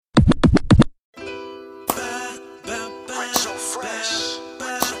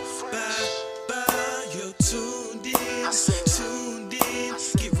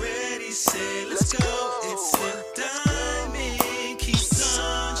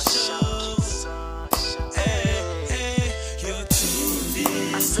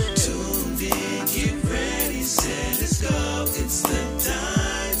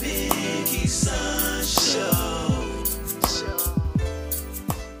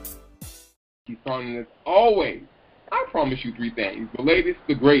fun, and as always, I promise you three things: the latest,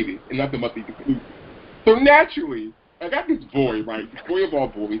 the greatest, and nothing but the exclusive. So naturally, I got this boy, right? This boy of all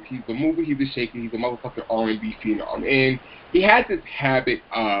boys. He's a mover, he's a shaker, he's a motherfucking R&B phenom, and he has this habit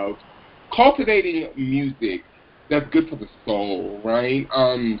of cultivating music that's good for the soul, right?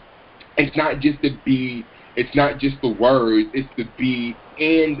 It's not just the beat, it's not just the words, it's the beat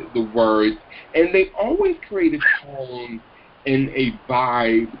and the words, and they always create a tone and a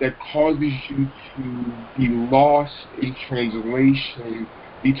vibe that causes you to be lost in translation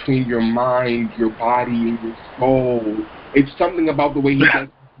between your mind, your body, and your soul. It's something about the way he does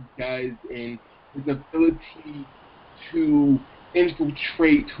what he does and his ability to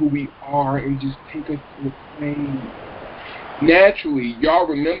infiltrate who we are and just take us to a place. Naturally, y'all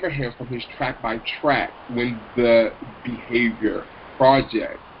remember him from his Track by Track when the Behavior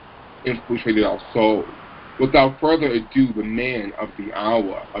Project infiltrated our soul. Without further ado, the man of the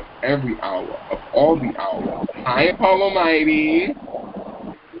hour, of every hour, of all the hours. Hi, Apollo Mighty.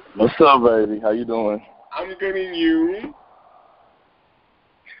 What's up, baby? How you doing? I'm good, and you?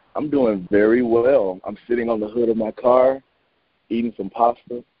 I'm doing very well. I'm sitting on the hood of my car, eating some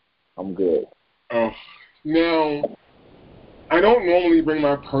pasta. I'm good. Oh, now, I don't normally bring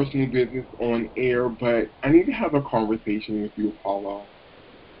my personal business on air, but I need to have a conversation with you, Apollo.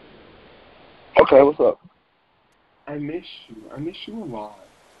 Okay, what's up? I miss you. I miss you a lot.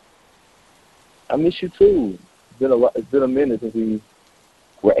 I miss you too. It's been a minute since we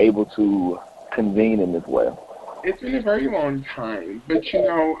were able to convene in this way. It's been a very long time, but you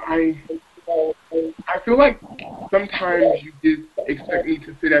know, I feel like sometimes you just expect me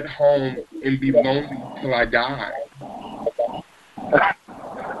to sit at home and be lonely till I die.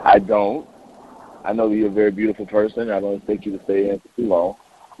 I don't. I know that you're a very beautiful person. I don't expect you to stay in for too long.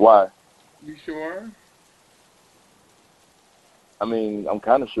 Why? You sure? I mean, I'm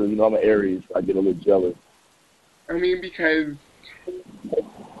kind of sure. You know, I'm an Aries. I get a little jealous. I mean, because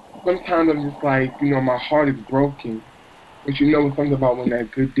sometimes I'm just like, you know, my heart is broken. But you know something about when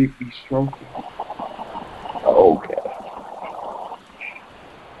that good dick be stroking. Okay.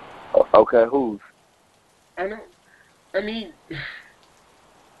 Okay, whose? I mean,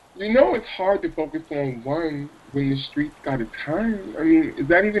 you know it's hard to focus on one when the streets got a ton. I mean, is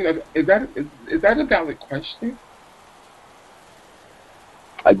that a valid question?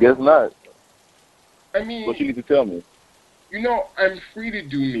 I guess not. I mean, what you need to tell me? You know, I'm free to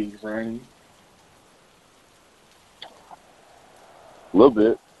do me, right? A little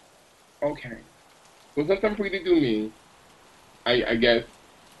bit. Okay. Well, since I'm free to do me, I guess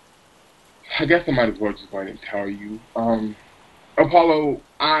I might as well just go ahead and tell you. Apollo,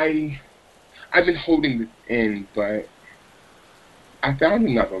 I've been holding this in, but I found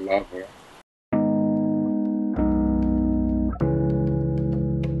another lover.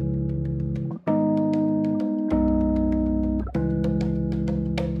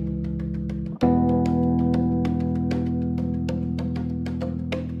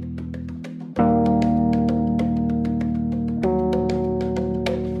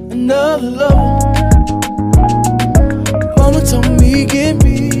 Another lover. Mama told me, give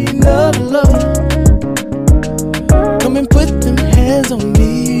me another lover. Come and put them hands on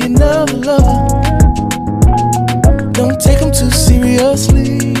me, another lover. Don't take them too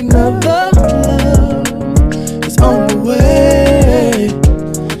seriously, another love is on the way.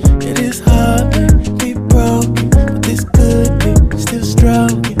 It is hard to be broken, but this good dick still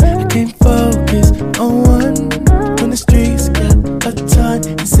stroking. I can't focus on one when the streets got a ton.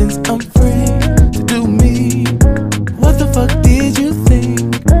 And since I'm free to do me, what the fuck did you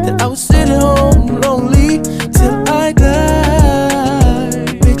think? That I was sitting home lonely till I die?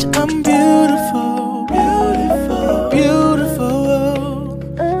 Bitch, I'm beautiful, beautiful, beautiful.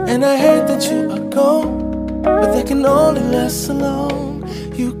 And I hate that you are gone, but that can only last so long.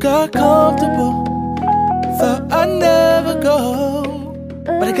 You got comfortable, thought I'd never go,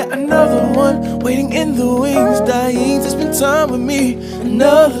 but I got another one waiting in the wings, dying to spend time with me.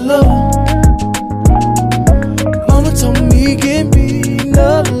 Another lover. Mama told me, give me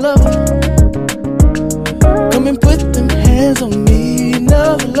another lover. Come and put them hands on me,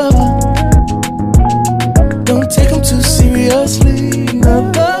 another lover. Don't take them too seriously,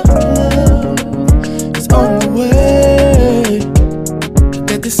 another love is on the way.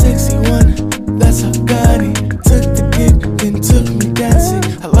 Got the sexy one, that's Afghani. Took the dick, then took me dancing.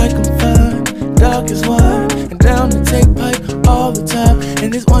 I like 'em fine, dark as wine, and down to take pipe all the time.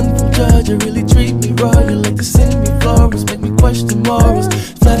 And this one from Georgia really treat me royal, like to send me flowers, make me question morals.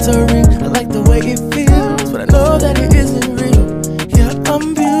 Flattering, I like the way it feels, but I know that it isn't real. Yeah,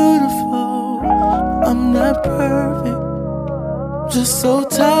 I'm beautiful, I'm not perfect, just so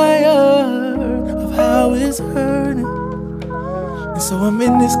tired of how it's hurting. And so I'm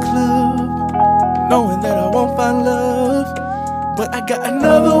in this club, knowing that I won't find love. But I got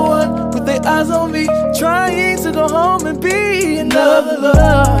another one with their eyes on me, trying to go home and be another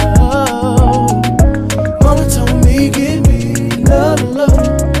love. Mama told me, give me another love.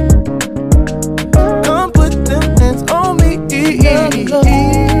 Come put them hands on me, another love.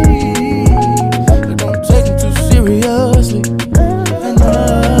 But don't take them too seriously.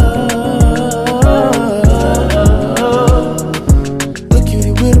 Look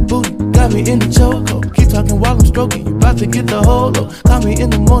cutie with a booty, got me in the chokehold. Keep talking while I'm stroking you. To get the whole low. Call me in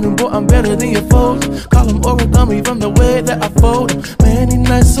the morning, boy, I'm better than your photos. Call him origami from the way that I fold him. Man, he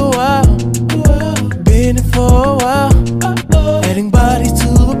nice so wild. Been it for a while. Adding bodies to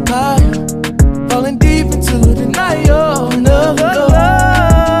the pile. Falling deep into the night, oh, another love.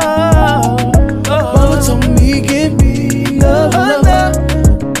 Mama told me, give me another love.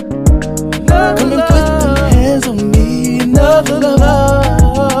 Come and put them hands on me, another love.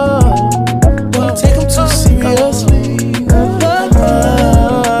 Don't take them too seriously.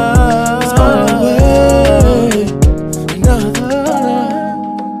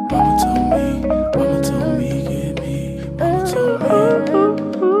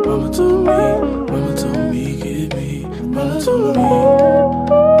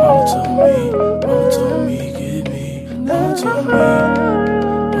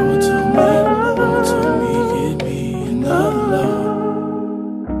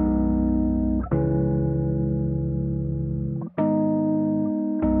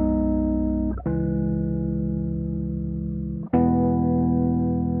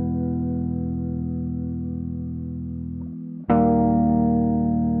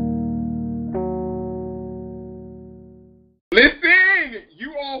 Listen,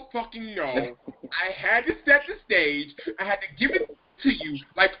 you all fucking know I had to set the stage. I had to give it to you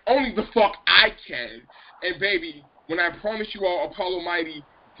like only the fuck I can. And baby, when I promise you all, Apollo Mighty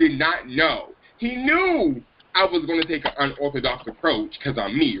did not know. He knew I was going to take an unorthodox approach because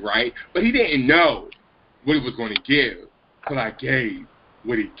I'm me, right? But he didn't know what it was going to give. Because I gave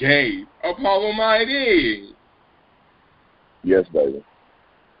what he gave. Apollo Mighty. Yes, baby.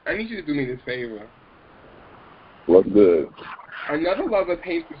 I need you to do me this favor. What's good? Another lover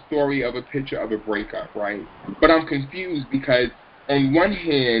paints the story of a picture of a breakup, right? But I'm confused because on one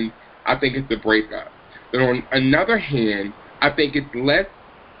hand, I think it's a breakup. But on another hand, I think it's less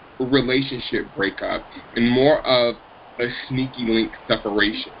a relationship breakup and more of a sneaky link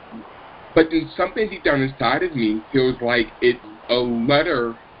separation. But then something deep down inside of me feels like it's a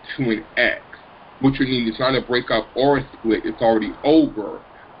letter to an ex, which would mean it's not a breakup or a split, it's already over.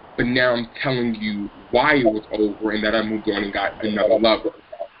 But now I'm telling you why it was over and that I moved on and got another lover.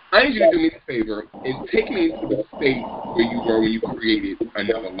 I need you to do me a favor and take me into the space where you were when you created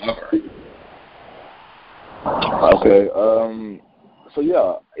another lover. Okay. So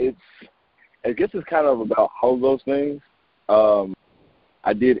yeah, I guess it's kind of about all of those things.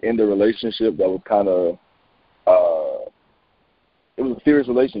 I did end a relationship that was kind of it was a serious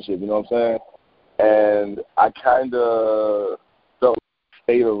relationship, you know what I'm saying? And I kind of felt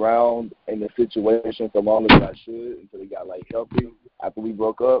stayed around in the situation for longer than I should until it got like healthy after we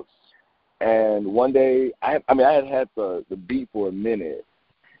broke up. And one day, I had the beat for a minute,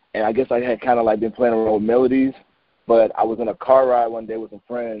 and I guess I had kind of like been playing around with melodies. But I was in a car ride one day with some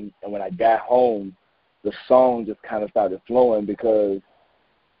friends, and when I got home, the song just kind of started flowing because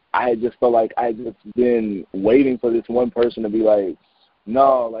I had just felt like I had just been waiting for this one person to be like,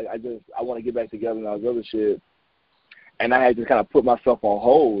 no, like I want to get back together and all this other shit. And I had just kind of put myself on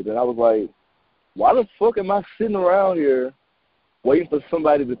hold, and I was like, why the fuck am I sitting around here waiting for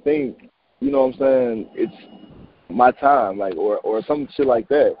somebody to think, you know what I'm saying, it's my time, like, or some shit like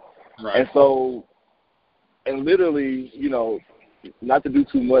that. Right. And so, and literally, you know, not to do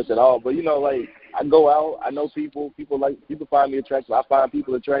too much at all, but, you know, like, I go out, I know people find me attractive, I find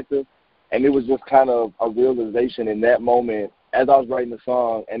people attractive, and it was just kind of a realization in that moment as I was writing the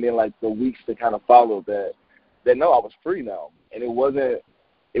song, and then, like, the weeks that kind of followed that no, I was free now. And it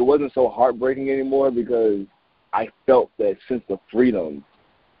wasn't so heartbreaking anymore because I felt that sense of freedom,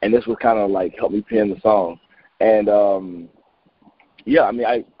 and this was kind of, like, helped me pen the song. And, yeah, I mean,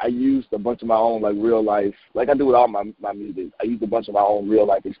 I used a bunch of my own, like, real life, like I do with all my music. I used a bunch of my own real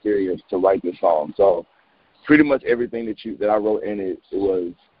life experience to write this song. So pretty much everything that I wrote in it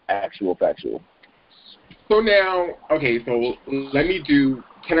was actual factual. So now, okay, so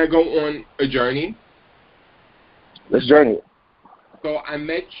can I go on a journey? Let's journey. So I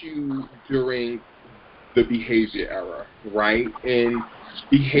met you during the Behavior era, right? And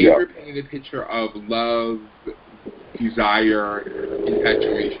Behavior painted a picture of love, desire,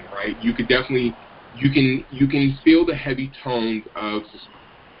 infatuation, right? You could definitely, you can feel the heavy tones of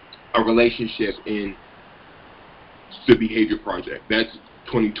a relationship in The Behavior Project. That's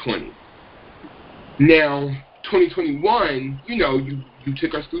 2020. Now, 2021, you know, you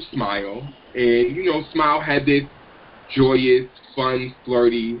took us through Smile, and, you know, Smile had this joyous, fun,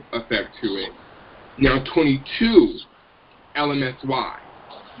 flirty effect to it. Now, 22, LMSY.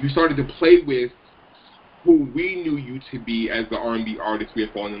 You started to play with who we knew you to be as the R&B artist we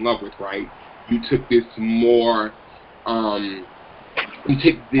had fallen in love with, right? You took this more, you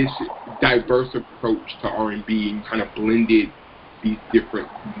take this diverse approach to R&B and kind of blended these different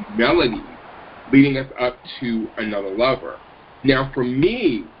melodies, leading us up to Another Lover. Now, for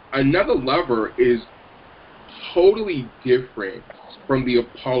me, Another Lover is totally different from the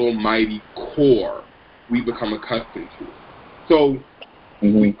Apollo Mighty core we become accustomed to. So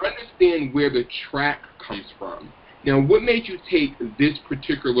we understand where the track comes from. Now, what made you take this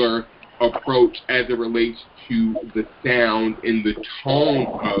particular approach as it relates to the sound and the tone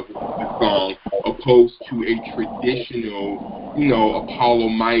of the song, opposed to a traditional, you know, Apollo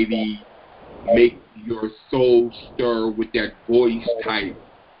Mighty, make your soul stir with that voice type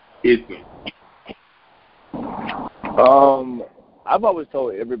ism? I've always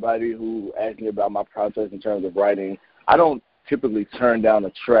told everybody who asks me about my process in terms of writing, I don't typically turn down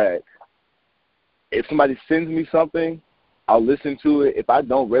a track. If somebody sends me something, I'll listen to it. If I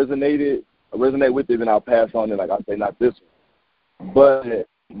don't resonate with it, then I'll pass on it. Like, I'll say, not this one. But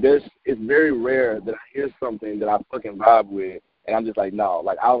it's very rare that I hear something that I fucking vibe with, and I'm just like, no.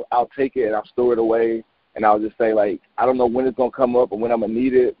 Like, I'll take it and I'll store it away, and I'll just say, like, I don't know when it's going to come up or when I'm going to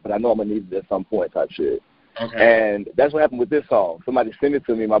need it, but I know I'm going to need it at some point type shit. Okay. And that's what happened with this song. Somebody sent it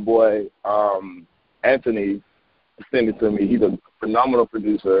to me. My boy Anthony sent it to me. He's a phenomenal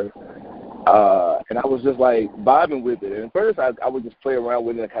producer. And I was just, like, vibing with it. And at first, I would just play around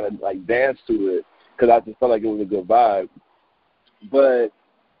with it and kind of, like, dance to it because I just felt like it was a good vibe. But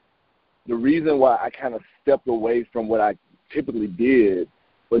the reason why I kind of stepped away from what I typically did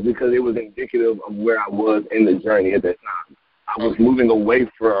was because it was indicative of where I was in the journey at that time. I was moving away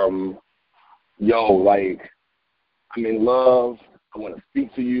from, like, I'm in love, I want to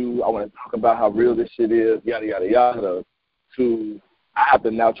speak to you, I want to talk about how real this shit is, yada, yada, yada, to I have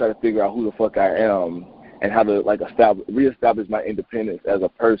to now try to figure out who the fuck I am and how to, like, reestablish my independence as a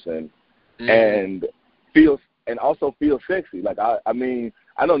person and also feel sexy. Like, I mean,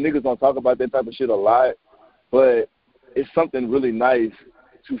 I know niggas don't talk about that type of shit a lot, but it's something really nice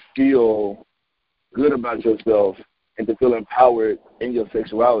to feel good about yourself and to feel empowered in your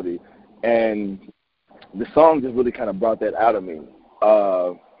sexuality. And the song just really kind of brought that out of me.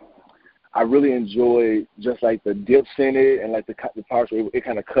 I really enjoyed just like the dips in it and like the parts where it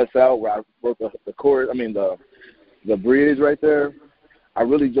kind of cuts out where I wrote the chorus. I mean the bridge right there. I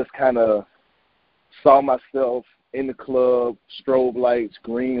really just kind of saw myself in the club, strobe lights,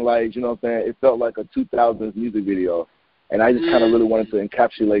 green lights. You know what I'm saying? It felt like a 2000s music video, and I just kind of really wanted to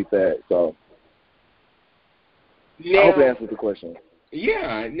encapsulate that. So I hope that answers the question.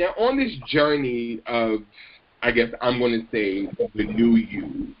 Yeah. Now, on this journey of, I guess I'm going to say the new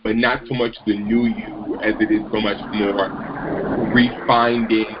you, but not so much the new you as it is so much more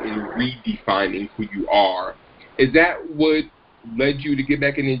refining and redefining who you are, is that what led you to get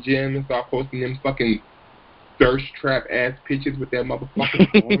back in the gym and start posting them fucking thirst trap ass pictures with that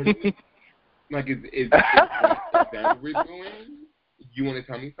motherfucking board? Like, is that what we're doing? You want to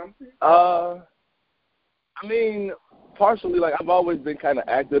tell me something? I mean, partially, like, I've always been kind of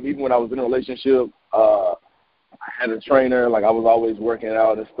active, even when I was in a relationship. I had a trainer, like, I was always working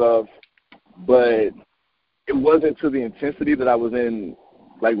out and stuff, but it wasn't to the intensity that I was in,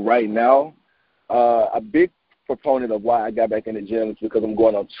 like, right now. A big proponent of why I got back in the gym is because I'm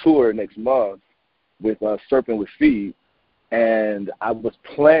going on tour next month with Serpent with Feet, and I'm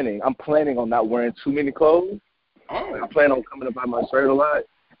planning on not wearing too many clothes. Oh. I plan on coming up out my shirt a lot,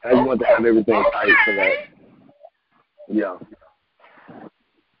 and I just want to have everything tight for that.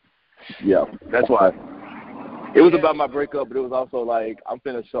 Yeah, that's why. It was about my breakup, but it was also like, I'm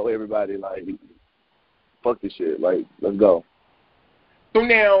finna show everybody, like, fuck this shit. Like, let's go. So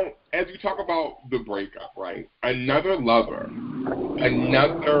now, as we talk about the breakup, right, Another Lover,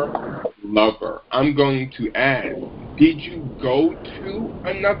 I'm going to ask, did you go to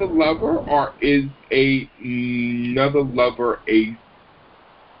Another Lover, or is Another Lover a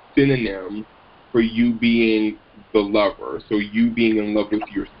synonym for you being the lover, so you being in love with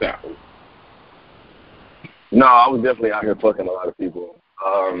yourself? No, I was definitely out here fucking a lot of people.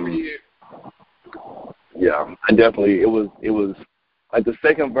 Yeah, I definitely, it was like the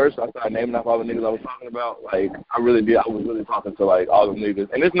second verse, I started naming off all the niggas I was talking about. Like I really did. I was really talking to like all the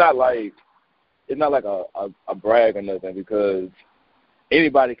niggas, and it's not like a brag or nothing, because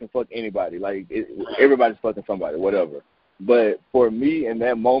anybody can fuck anybody. Like everybody's fucking somebody, whatever. But for me in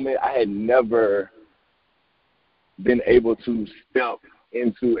that moment, I had never been able to step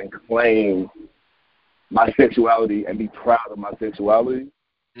into and claim my sexuality and be proud of my sexuality.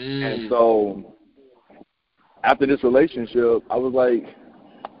 And so after this relationship, I was like,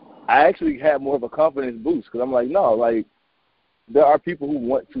 I actually had more of a confidence boost, because I'm like, no, like there are people who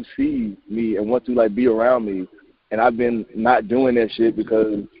want to see me and want to like be around me, and I've been not doing that shit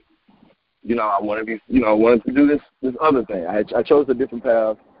because, you know, I want to be, you know, I wanted to do this other thing. I chose a different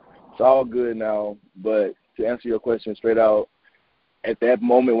path. It's all good now. But to answer your question straight out, at that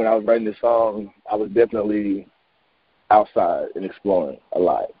moment when I was writing this song, I was definitely outside and exploring a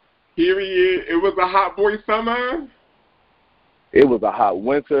lot. Period. It was a hot boy summer. It was a hot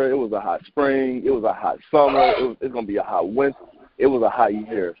winter. It was a hot spring. It was a hot summer. It's going to be a hot winter. It was a hot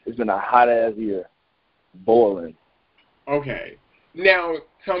year. It's been a hot-ass year. Boiling. Okay. Now,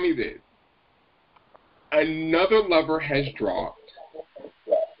 tell me this. Another Lover has dropped.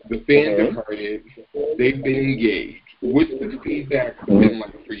 The fans have heard it. They've been engaged. What's the feedback been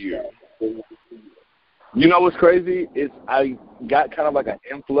like for you? You know what's crazy? I got kind of like an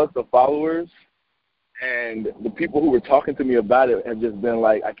influx of followers, and the people who were talking to me about it have just been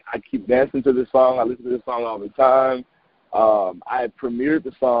like, I keep dancing to this song. I listen to this song all the time. I premiered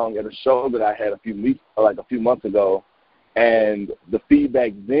the song at a show that I had a few months ago, and the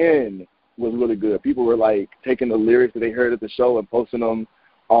feedback then was really good. People were like taking the lyrics that they heard at the show and posting them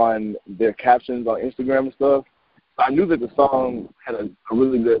on their captions on Instagram and stuff. So I knew that the song had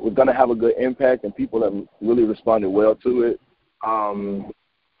was going to have a good impact, and people have really responded well to it.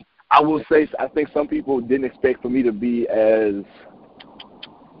 I will say, I think some people didn't expect for me to be as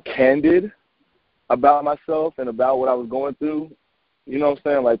candid about myself and about what I was going through. You know what I'm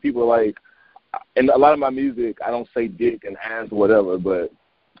saying? Like, people are like, and a lot of my music, I don't say dick and ass or whatever, but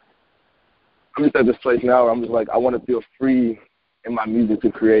I'm just at this place now where I'm just like, I want to feel free in my music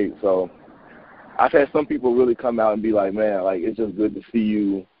to create. So I've had some people really come out and be like, man, like, it's just good to see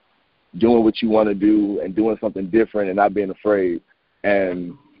you doing what you want to do and doing something different and not being afraid.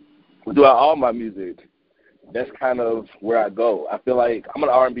 And throughout all my music, that's kind of where I go. I feel like I'm an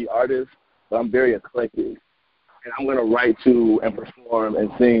R&B artist, but I'm very eclectic. And I'm going to write to and perform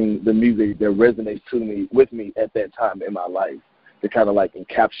and sing the music that resonates with me at that time in my life to kind of like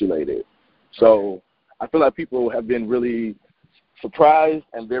encapsulate it. So I feel like people have been really surprised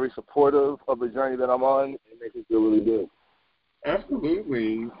and very supportive of the journey that I'm on. It makes me feel really good.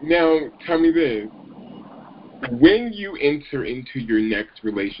 Absolutely. Now, tell me this. When you enter into your next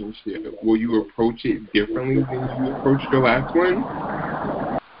relationship, will you approach it differently than you approached your last one?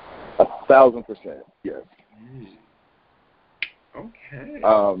 1,000%, yes. Okay.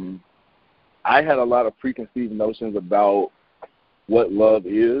 I had a lot of preconceived notions about what love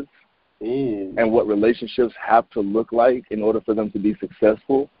is and what relationships have to look like in order for them to be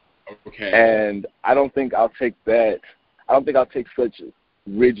successful. Okay. And I don't think I'll take such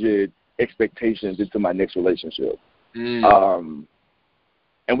rigid expectations into my next relationship. And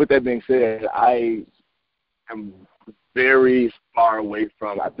with that being said, I am very far away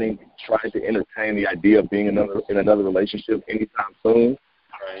from, I think, trying to entertain the idea of being in another relationship anytime soon.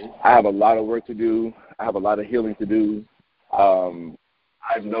 Right. I have a lot of work to do. I have a lot of healing to do.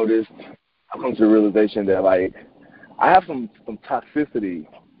 I've come to the realization that, like, I have some toxicity,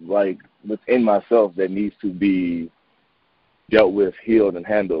 like, within myself that needs to be dealt with, healed, and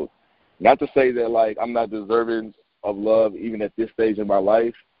handled. Not to say that, like, I'm not deserving of love even at this stage in my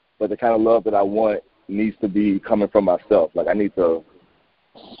life, but the kind of love that I want needs to be coming from myself. Like, I need to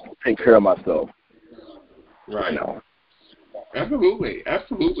take care of myself. Right. You know? Absolutely.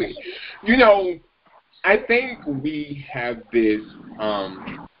 Absolutely. You know, I think we have this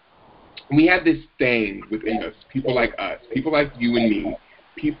thing within us, people like us, people like you and me,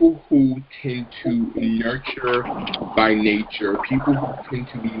 people who tend to nurture by nature, people who tend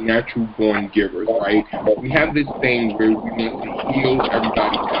to be natural-born givers, right? We have this thing where we want to heal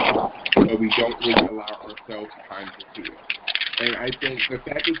everybody else, but we don't really allow ourselves time to heal. And I think the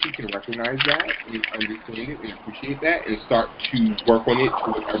fact that you can recognize that and understand it and appreciate that and start to work on it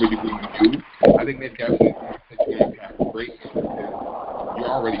to whatever degree you do, I think that definitely puts you on a path of greatness, because you're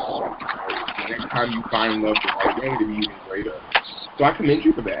already great. The next time you find love the right way, it'll be even greater. So I commend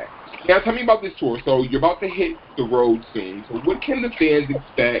you for that. Now tell me about this tour. So you're about to hit the road soon. So what can the fans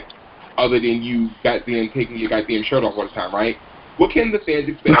expect other than you goddamn taking your goddamn shirt off all the time, right? What can the fans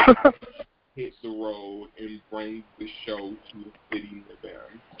expect hit the road and bring the show to the city near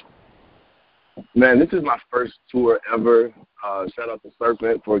them? Man, this is my first tour ever. Shout out to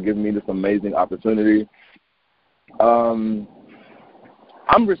Serpent for giving me this amazing opportunity. I'm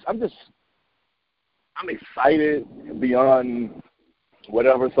excited beyond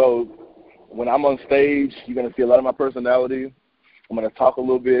whatever. So when I'm on stage, you're gonna see a lot of my personality. I'm gonna talk a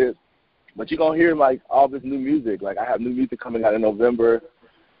little bit, but you're gonna hear like all this new music. Like I have new music coming out in November.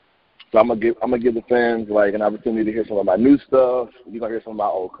 So I'm gonna give the fans like an opportunity to hear some of my new stuff. You're gonna hear some of my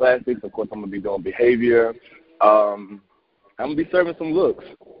old classics. Of course, I'm gonna be doing Behavior. I'm gonna be serving some looks.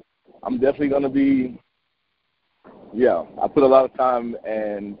 I'm definitely gonna be. Yeah, I put a lot of time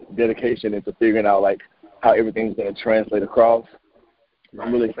and dedication into figuring out like how everything's gonna translate across.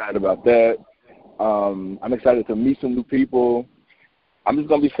 I'm really excited about that. I'm excited to meet some new people. I'm just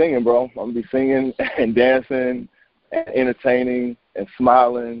gonna be singing, bro. I'm gonna be singing and dancing and entertaining and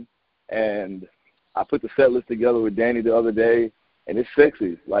smiling. And I put the set list together with Danny the other day, and it's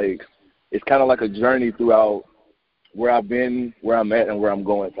sexy. Like, it's kind of like a journey throughout where I've been, where I'm at, and where I'm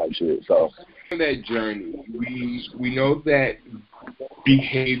going type shit. So on that journey, we know that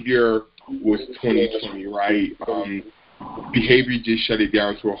Behavior was 2020, right? Behavior just shut it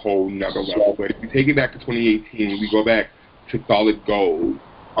down to a whole nother level. But if we take it back to 2018, we go back to Solid Gold.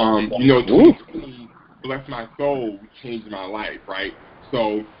 2020, bless my soul, changed my life, right?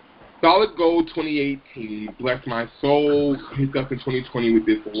 So Solid Gold 2018, Bless My Soul, picked up in 2020 with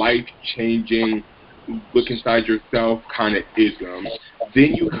this life-changing, look inside yourself kind of ism.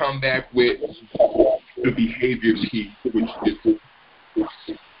 Then you come back with the Behavior piece, which just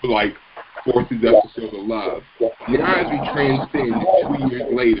like forces us to feel the love. Now as we transcend 2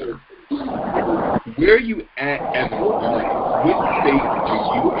 years later, where are you at as an artist? What state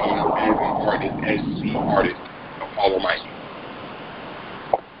are you in as an artist, as the artist of Apollo Mike?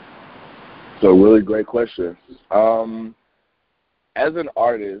 So really great question. As an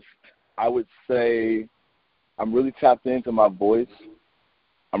artist, I would say I'm really tapped into my voice.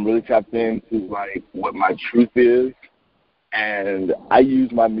 I'm really tapped into like what my truth is, and I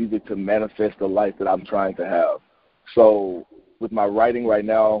use my music to manifest the life that I'm trying to have. So with my writing right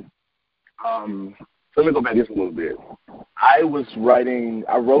now, so let me go back just a little bit. I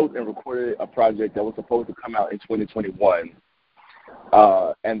wrote and recorded a project that was supposed to come out in 2021.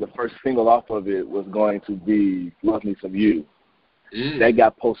 And the first single off of it was going to be Love Me Some You. That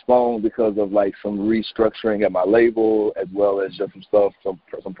got postponed because of like some restructuring at my label, as well as just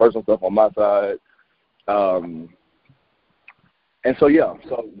some personal stuff on my side. And so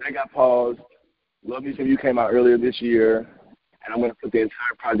that got paused. Love Me Some You came out earlier this year, and I'm going to put the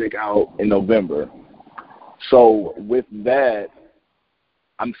entire project out in November. So with that,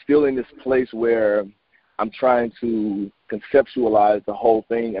 I'm still in this place where I'm trying to conceptualize the whole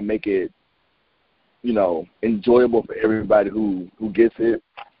thing and make it, enjoyable for everybody who gets it,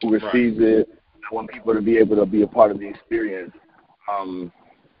 who receives it. I want people to be able to be a part of the experience.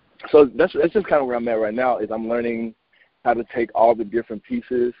 So that's just kind of where I'm at right now, is I'm learning how to take all the different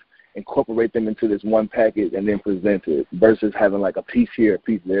pieces, incorporate them into this one package, and then present it, versus having like a piece here, a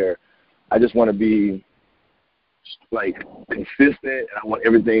piece there. I just want to be like consistent, and I want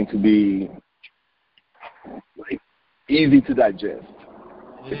everything to be like easy to digest,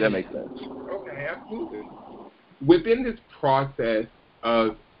 if that makes sense. Okay, absolutely. Within this process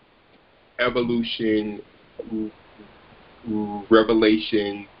of evolution,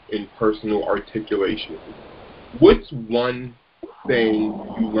 revelation, and personal articulation, what's one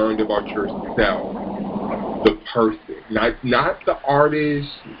thing you learned about yourself, the person, not the artist,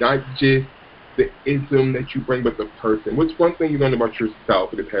 not just the ism that you bring, but the person? What's one thing you learned about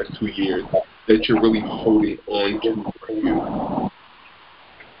yourself in the past 2 years that you're really holding on to for you?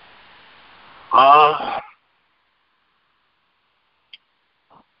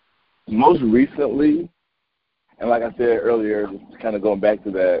 Most recently, and like I said earlier, just kind of going back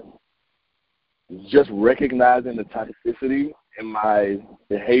to that, just recognizing the toxicity in my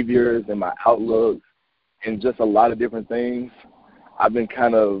behaviors and my outlook and just a lot of different things. I've been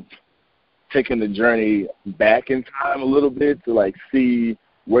kind of taking the journey back in time a little bit to like see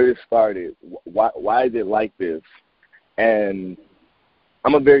where it started. Why is it like this? And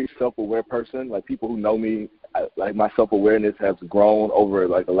I'm a very self-aware person. Like, people who know me, like, my self-awareness has grown over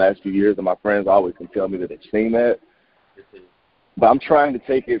like the last few years, and my friends always can tell me that they've seen that. But I'm trying to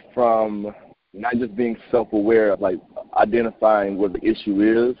take it from not just being self-aware, like identifying what the issue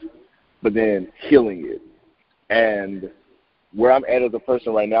is, but then healing it. And where I'm at as a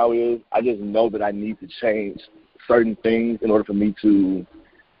person right now is I just know that I need to change certain things in order for me to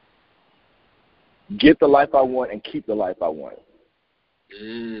get the life I want and keep the life I want.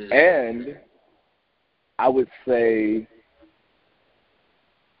 And I would say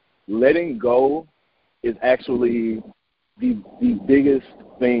letting go is actually the biggest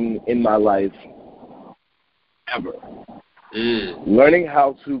thing in my life ever. Learning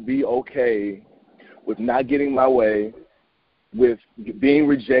how to be okay with not getting my way, with being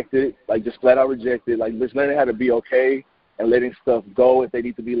rejected, like just flat out rejected, like just learning how to be okay and letting stuff go if they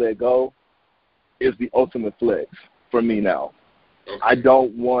need to be let go is the ultimate flex for me now. Okay. I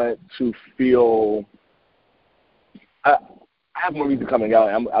don't want to feel I have more music coming out,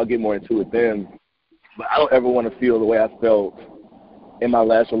 and I'll get more into it then, but I don't ever want to feel the way I felt in my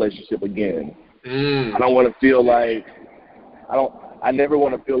last relationship again. I don't want to feel like I never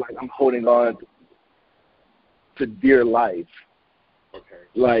want to feel like I'm holding on to dear life,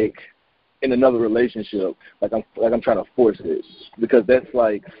 like in another relationship, like I'm trying to force it, because that's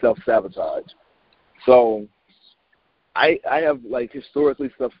like self-sabotage. So I have like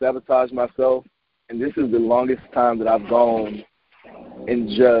historically self-sabotaged myself, and this is the longest time that I've gone in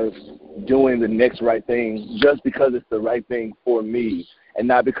just doing the next right thing just because it's the right thing for me, and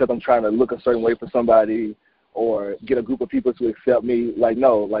not because I'm trying to look a certain way for somebody or get a group of people to accept me. Like,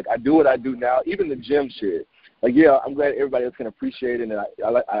 no, like I do what I do now, even the gym shit. Like, yeah, I'm glad everybody else can appreciate it, and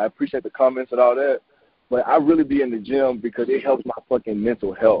I appreciate the comments and all that, but I really be in the gym because it helps my fucking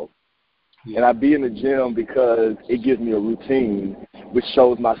mental health. And I be in the gym because it gives me a routine which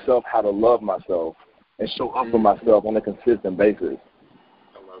shows myself how to love myself and show up for myself on a consistent basis.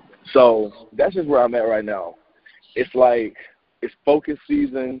 So that's just where I'm at right now. It's like it's focus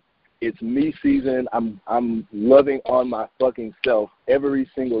season. It's me season. I'm loving on my fucking self every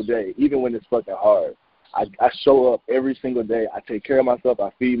single day, even when it's fucking hard. I show up every single day. I take care of myself.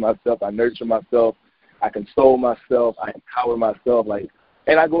 I feed myself. I nurture myself. I console myself. I empower myself.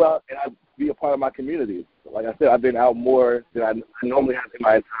 And I go out and I be a part of my community. Like I said, I've been out more than I normally have in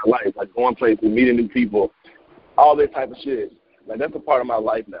my entire life. Like going places, meeting new people, all that type of shit. Like that's a part of my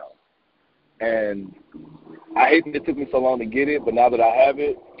life now. And I hate that it took me so long to get it, but now that I have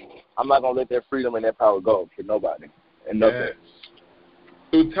it, I'm not going to let that freedom and that power go for nobody and nothing. Yes.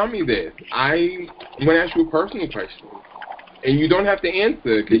 So tell me this. I'm going to ask you a personal question. And you don't have to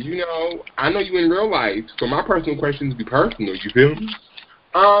answer because, I know you in real life, so my personal questions be personal. You feel me?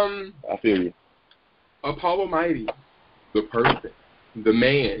 I feel you. Apollo Mighty, the person, the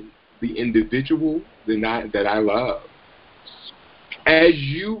man, the individual that I love. As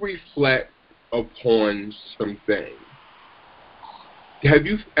you reflect upon some things, have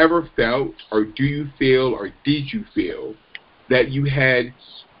you ever felt, or do you feel, or did you feel that you had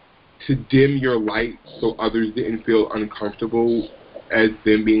to dim your light so others didn't feel uncomfortable as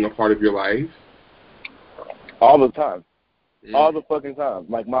them being a part of your life? All the time. All the fucking time.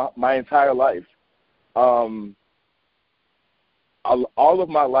 Like my entire life. All of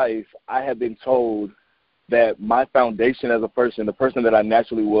my life, I have been told that my foundation as a person, the person that I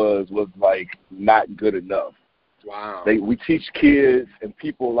naturally was like not good enough. Wow. We teach kids and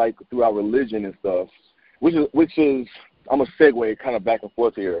people like through our religion and stuff, which is I'm gonna segue kind of back and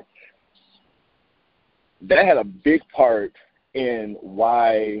forth here. That had a big part in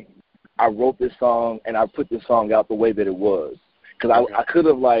why I wrote this song and I put this song out the way that it was. Because I could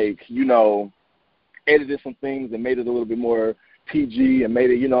have edited some things and made it a little bit more PG and made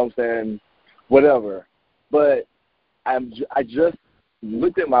it, whatever. But I just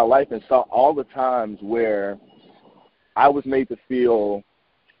looked at my life and saw all the times where I was made to feel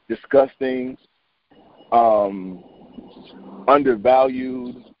disgusting,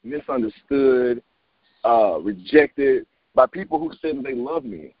 undervalued, misunderstood, rejected by people who said they love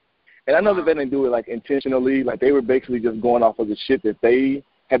me. And I know that they didn't do it intentionally. They were basically just going off of the shit that they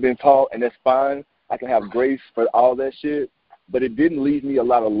had been taught, and that's fine. I can have grace for all that shit, but it didn't leave me a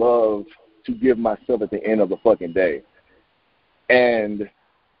lot of love to give myself at the end of the fucking day. And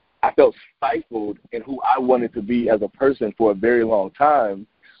I felt stifled in who I wanted to be as a person for a very long time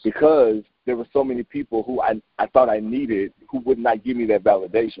because there were so many people who I thought I needed who would not give me that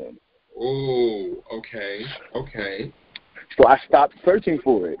validation. Oh, okay. So I stopped searching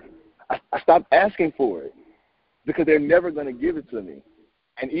for it. I stopped asking for it because they're never going to give it to me.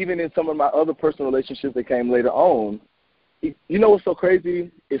 And even in some of my other personal relationships that came later on, you know what's so crazy?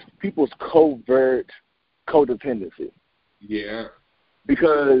 It's people's covert codependency. Yeah.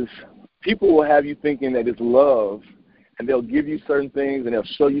 Because people will have you thinking that it's love, and they'll give you certain things, and they'll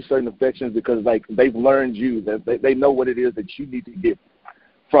show you certain affections because, they've learned you, that they know what it is that you need to get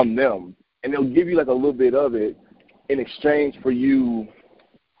from them. And they'll give you, a little bit of it in exchange for you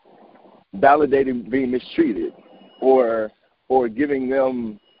validating being mistreated or giving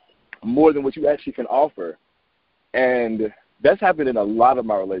them more than what you actually can offer. And That's happened in a lot of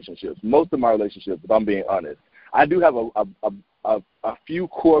my relationships, most of my relationships, if I'm being honest. I do have a few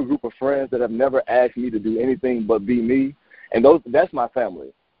core group of friends that have never asked me to do anything but be me, and that's my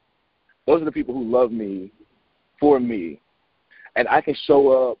family. Those are the people who love me for me. And I can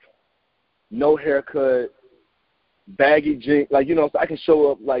show up, no haircut, baggy jeans, like, you know, so I can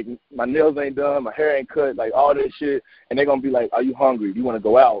show up like my nails ain't done, my hair ain't cut, like all this shit, and they're going to be like, are you hungry? Do you want to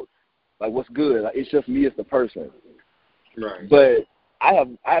go out? Like, what's good? Like, it's just me as the person. Right. But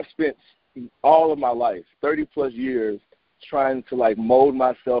I've spent all of my life, 30-plus years, trying to, like, mold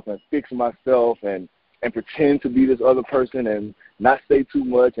myself and fix myself and pretend to be this other person and not say too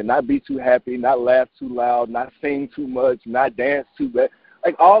much and not be too happy, not laugh too loud, not sing too much, not dance too bad.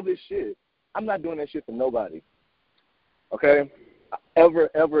 Like, all this shit. I'm not doing that shit for nobody. Okay?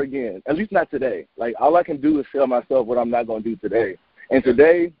 Ever again. At least not today. Like, all I can do is tell myself what I'm not going to do today. And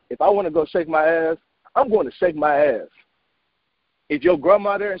today, if I want to go shake my ass, I'm going to shake my ass. If your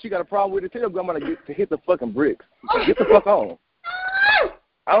grandma there and she got a problem with it, tell your grandma to hit the fucking bricks. Get the fuck on.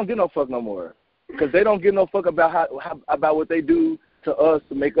 I don't give no fuck no more. Because they don't give no fuck about about what they do to us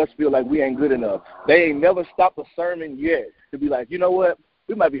to make us feel like we ain't good enough. They ain't never stopped a sermon yet to be like, you know what?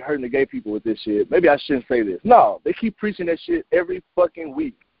 We might be hurting the gay people with this shit. Maybe I shouldn't say this. No, they keep preaching that shit every fucking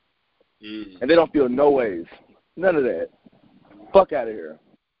week. And they don't feel no ways. None of that. Fuck out of here.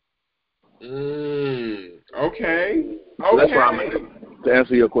 Okay. So that's why I'm at, to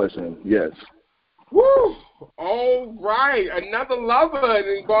answer your question, yes. Woo! All right. Another lover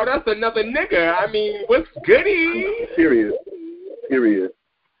and brought us another nigga. I mean, what's goody? Period.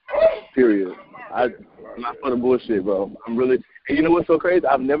 I'm not for the bullshit, bro. I'm really, and you know what's so crazy?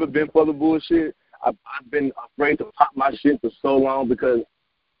 I've never been for the bullshit. I've been afraid to pop my shit for so long because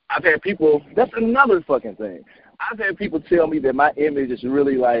I've had people, that's another fucking thing. I've had people tell me that my image is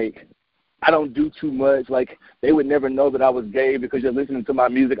really like, I don't do too much. Like, they would never know that I was gay because you're listening to my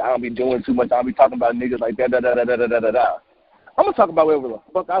music. I don't be doing too much. I don't be talking about niggas like that, da-da-da-da-da-da-da. I'm going to talk about whatever the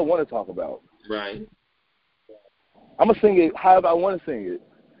fuck I want to talk about. Right. I'm going to sing it however I want to sing it.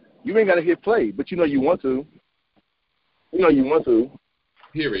 You ain't got to hit play, but you know you want to.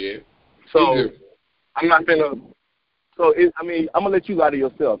 Period. So, I'm not finna, I'm going to let you lie to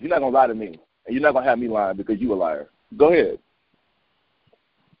yourself. You're not going to lie to me. And you're not going to have me lying because you a liar. Go ahead.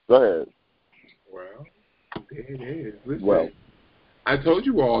 Well, there it is. Listen, I told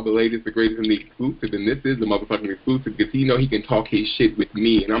you all the latest, the greatest, and the exclusive, and this is the motherfucking exclusive because he know he can talk his shit with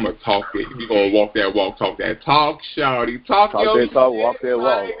me, and I'm going to talk it. We're going to walk that walk, talk that talk, shawty. Talk your shit, walk that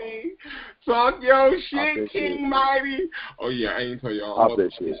walk. Mighty. Talk your shit, King Mighty. Oh, yeah, I ain't tell y'all. I'm about to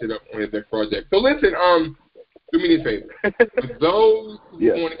put this shit up on his next project. So, listen, do me a favor. For those who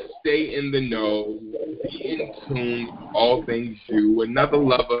want to stay in the know, be in tune with all things you, another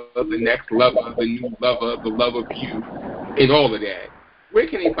lover, the next lover, the new lover, the love of you, and all of that, where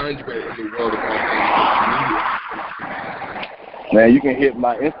can they find you at in the world of all things media? Man, you can hit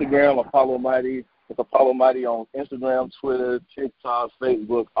my Instagram, Apollo Mighty. It's Apollo Mighty on Instagram, Twitter, TikTok,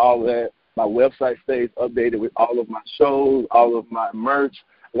 Facebook, all that. My website stays updated with all of my shows, all of my merch.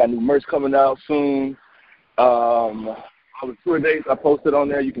 I got new merch coming out soon. All the tour dates I posted on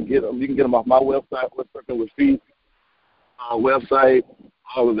there, you can get them. You can get them off my website, What's Surfing with Feet, website,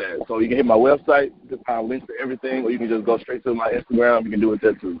 all of that. So you can hit my website, just links to everything, or you can just go straight to my Instagram. You can do it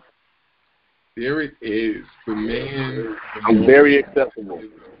there too. There it is. The man. I'm very accessible.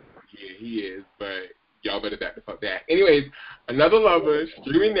 Yeah, he is, but y'all better back the fuck that. Anyways, another lover,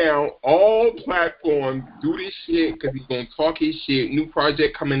 streaming now, all platforms. Do this shit because he's going to talk his shit. New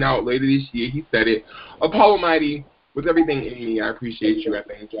project coming out later this year. He said it. Apollo Mighty, with everything in me, I appreciate you. I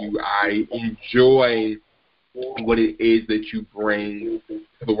thank you. I enjoy what it is that you bring to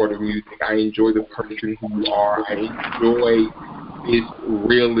the world of music. I enjoy the person who you are. I enjoy this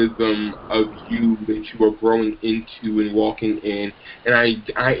realism of you that you are growing into and walking in. And I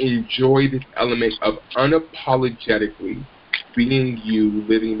enjoy this element of unapologetically being you,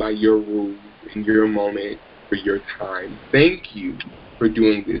 living by your rules in your moment for your time. Thank you for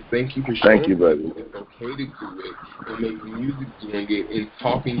doing this. Thank you for showing me it's okay to do it and make music doing it and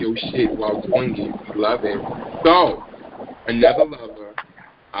talking your shit while doing it. We love it. So, another lover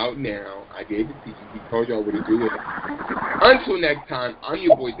out now. I gave it to you. We told y'all what to do with it. Until next time, I'm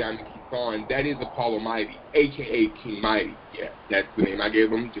your boy Diamond Keith. That is Apollo Mighty, a.k.a. King Mighty. Yeah, that's the name I gave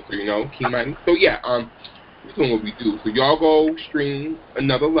him, just so you know, King Mighty. So, yeah, we're doing what we do. So, y'all go stream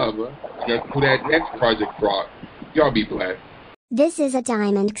Another Lover. And until that next project drops, y'all be blessed. This is a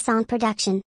Diamond Xon production.